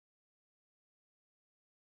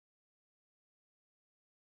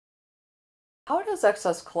How does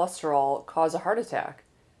excess cholesterol cause a heart attack?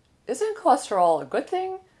 Isn't cholesterol a good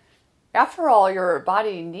thing? After all, your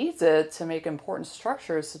body needs it to make important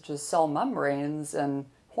structures such as cell membranes and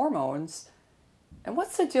hormones. And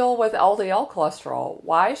what's the deal with LDL cholesterol?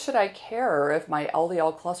 Why should I care if my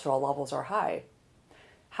LDL cholesterol levels are high?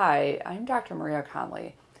 Hi, I'm Dr. Maria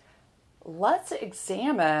Conley. Let's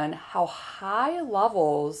examine how high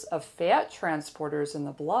levels of fat transporters in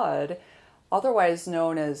the blood, otherwise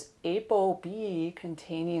known as apoB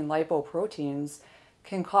containing lipoproteins,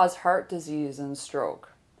 can cause heart disease and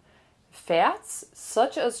stroke. Fats,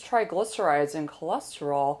 such as triglycerides and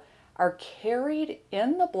cholesterol, are carried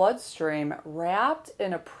in the bloodstream wrapped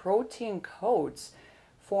in a protein coat,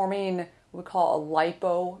 forming what we call a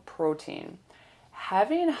lipoprotein.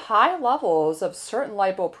 Having high levels of certain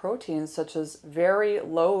lipoproteins, such as very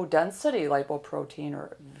low density lipoprotein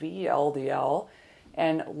or VLDL,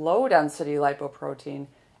 and low density lipoprotein,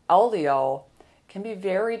 LDL, can be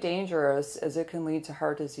very dangerous as it can lead to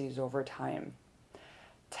heart disease over time.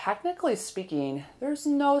 Technically speaking, there's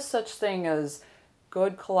no such thing as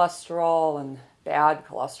good cholesterol and bad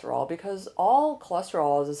cholesterol because all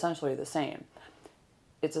cholesterol is essentially the same.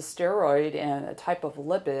 It's a steroid and a type of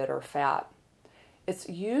lipid or fat. It's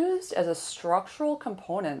used as a structural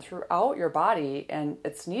component throughout your body and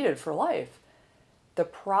it's needed for life. The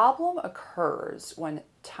problem occurs when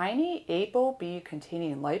tiny apoB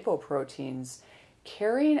containing lipoproteins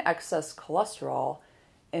carrying excess cholesterol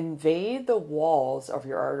invade the walls of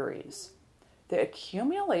your arteries. The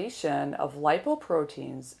accumulation of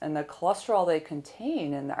lipoproteins and the cholesterol they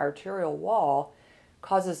contain in the arterial wall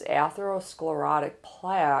causes atherosclerotic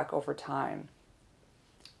plaque over time.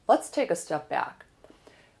 Let's take a step back.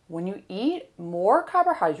 When you eat more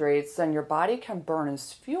carbohydrates than your body can burn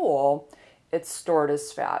as fuel, it's stored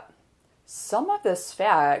as fat. Some of this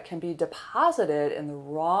fat can be deposited in the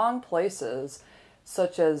wrong places,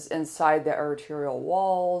 such as inside the arterial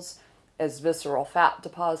walls, as visceral fat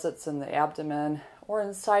deposits in the abdomen, or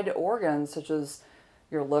inside organs such as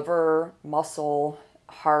your liver, muscle,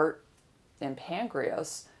 heart, and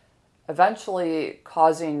pancreas, eventually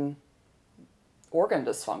causing organ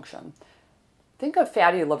dysfunction. Think of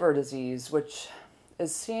fatty liver disease, which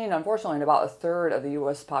is seen, unfortunately, in about a third of the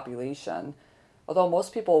U.S. population, although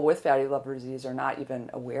most people with fatty liver disease are not even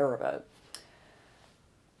aware of it.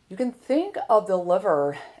 You can think of the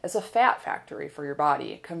liver as a fat factory for your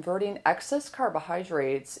body, converting excess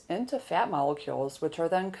carbohydrates into fat molecules, which are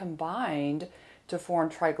then combined to form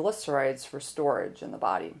triglycerides for storage in the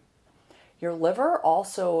body. Your liver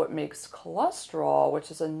also makes cholesterol, which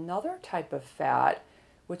is another type of fat,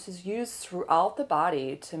 which is used throughout the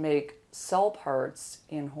body to make cell parts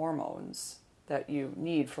and hormones that you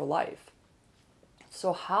need for life.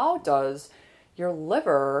 So how does your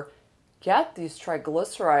liver get these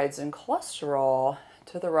triglycerides and cholesterol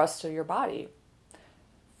to the rest of your body?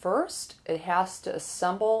 First, it has to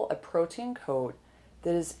assemble a protein coat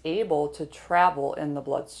that is able to travel in the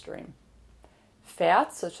bloodstream.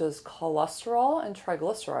 Fats such as cholesterol and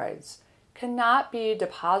triglycerides cannot be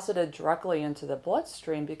deposited directly into the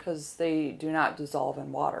bloodstream because they do not dissolve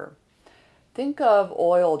in water. Think of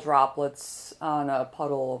oil droplets on a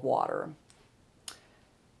puddle of water.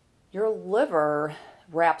 Your liver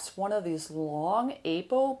wraps one of these long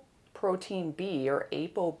apoprotein B or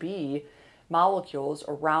apoB molecules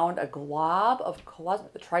around a glob of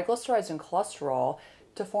triglycerides and cholesterol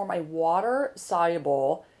to form a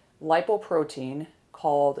water-soluble lipoprotein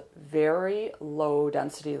called very low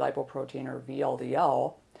density lipoprotein or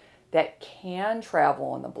VLDL that can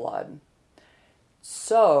travel in the blood.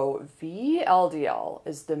 So VLDL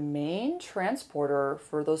is the main transporter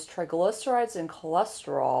for those triglycerides and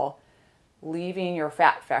cholesterol leaving your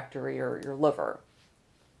fat factory or your liver.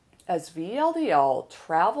 As VLDL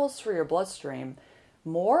travels through your bloodstream,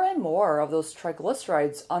 more and more of those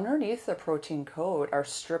triglycerides underneath the protein coat are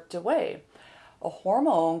stripped away. A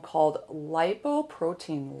hormone called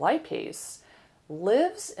lipoprotein lipase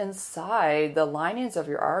lives inside the linings of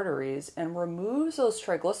your arteries and removes those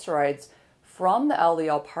triglycerides from the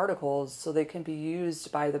LDL particles so they can be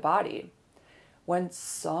used by the body. When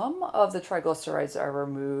some of the triglycerides are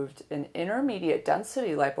removed, an intermediate density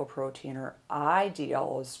lipoprotein or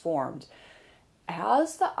IDL is formed.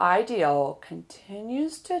 As the IDL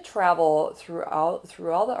continues to travel throughout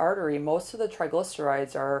the artery, most of the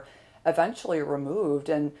triglycerides are eventually removed,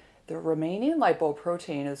 and the remaining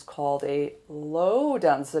lipoprotein is called a low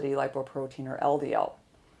density lipoprotein or LDL.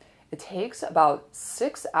 It takes about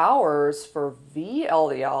 6 hours for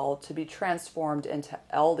VLDL to be transformed into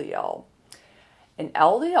LDL. An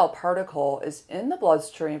LDL particle is in the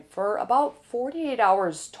bloodstream for about 48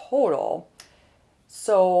 hours total.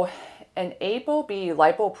 So An apoB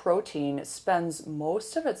lipoprotein spends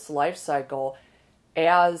most of its life cycle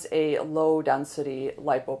as a low-density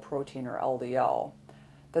lipoprotein or LDL.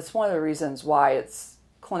 That's one of the reasons why it's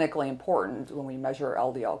clinically important when we measure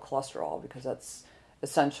LDL cholesterol, because that's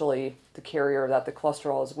essentially the carrier that the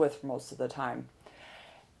cholesterol is with most of the time.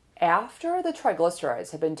 After the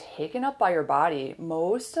triglycerides have been taken up by your body,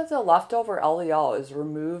 most of the leftover LDL is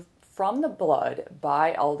removed from the blood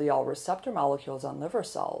by LDL receptor molecules on liver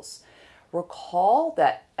cells. Recall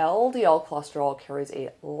that LDL cholesterol carries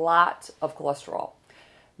a lot of cholesterol.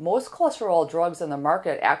 Most cholesterol drugs on the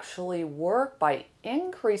market actually work by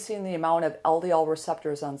increasing the amount of LDL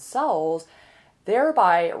receptors on cells,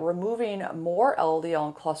 thereby removing more LDL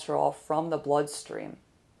and cholesterol from the bloodstream.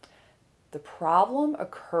 The problem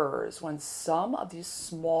occurs when some of these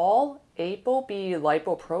small apoB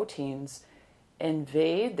lipoproteins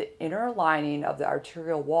invade the inner lining of the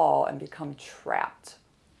arterial wall and become trapped.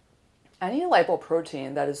 Any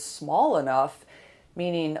lipoprotein that is small enough,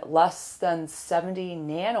 meaning less than 70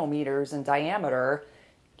 nanometers in diameter,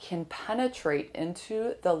 can penetrate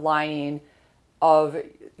into the lining of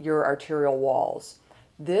your arterial walls.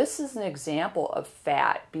 This is an example of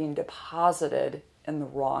fat being deposited in the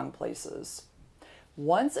wrong places.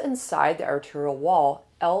 Once inside the arterial wall,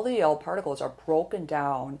 LDL particles are broken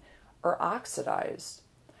down or oxidized.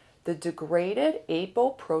 The degraded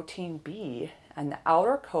apoprotein B and the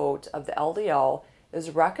outer coat of the LDL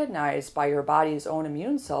is recognized by your body's own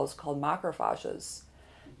immune cells called macrophages.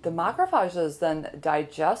 The macrophages then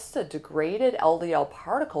digest the degraded LDL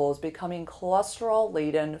particles, becoming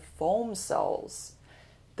cholesterol-laden foam cells.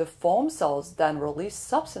 The foam cells then release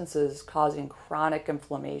substances causing chronic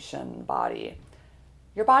inflammation in the body.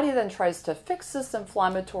 Your body then tries to fix this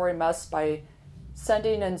inflammatory mess by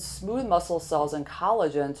sending in smooth muscle cells and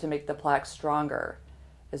collagen to make the plaque stronger.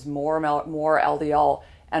 As more LDL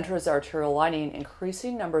enters the arterial lining,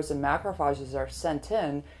 increasing numbers of macrophages are sent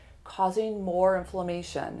in, causing more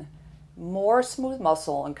inflammation. More smooth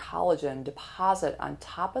muscle and collagen deposit on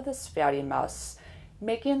top of this fatty mess,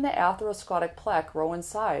 making the atherosclerotic plaque grow in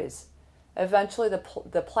size. Eventually,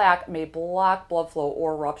 the plaque may block blood flow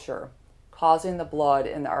or rupture, causing the blood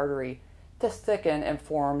in the artery to thicken and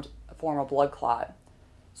form a blood clot.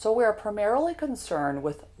 So we are primarily concerned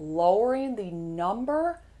with lowering the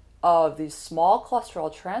number of these small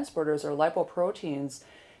cholesterol transporters or lipoproteins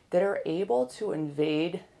that are able to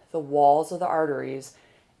invade the walls of the arteries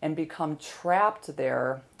and become trapped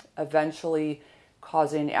there, eventually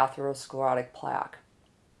causing atherosclerotic plaque.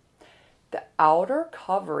 The outer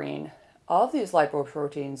covering of these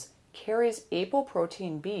lipoproteins carries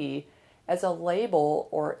apoprotein B as a label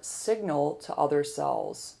or signal to other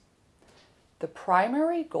cells. The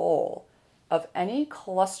primary goal of any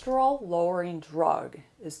cholesterol-lowering drug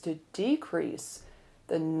is to decrease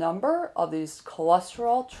the number of these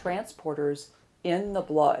cholesterol transporters in the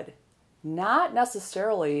blood, not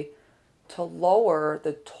necessarily to lower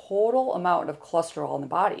the total amount of cholesterol in the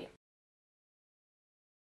body.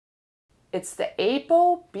 It's the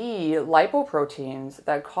apoB lipoproteins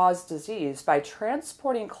that cause disease by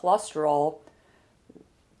transporting cholesterol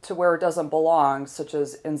to where it doesn't belong, such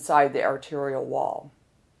as inside the arterial wall.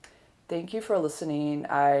 Thank you for listening.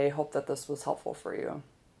 I hope that this was helpful for you.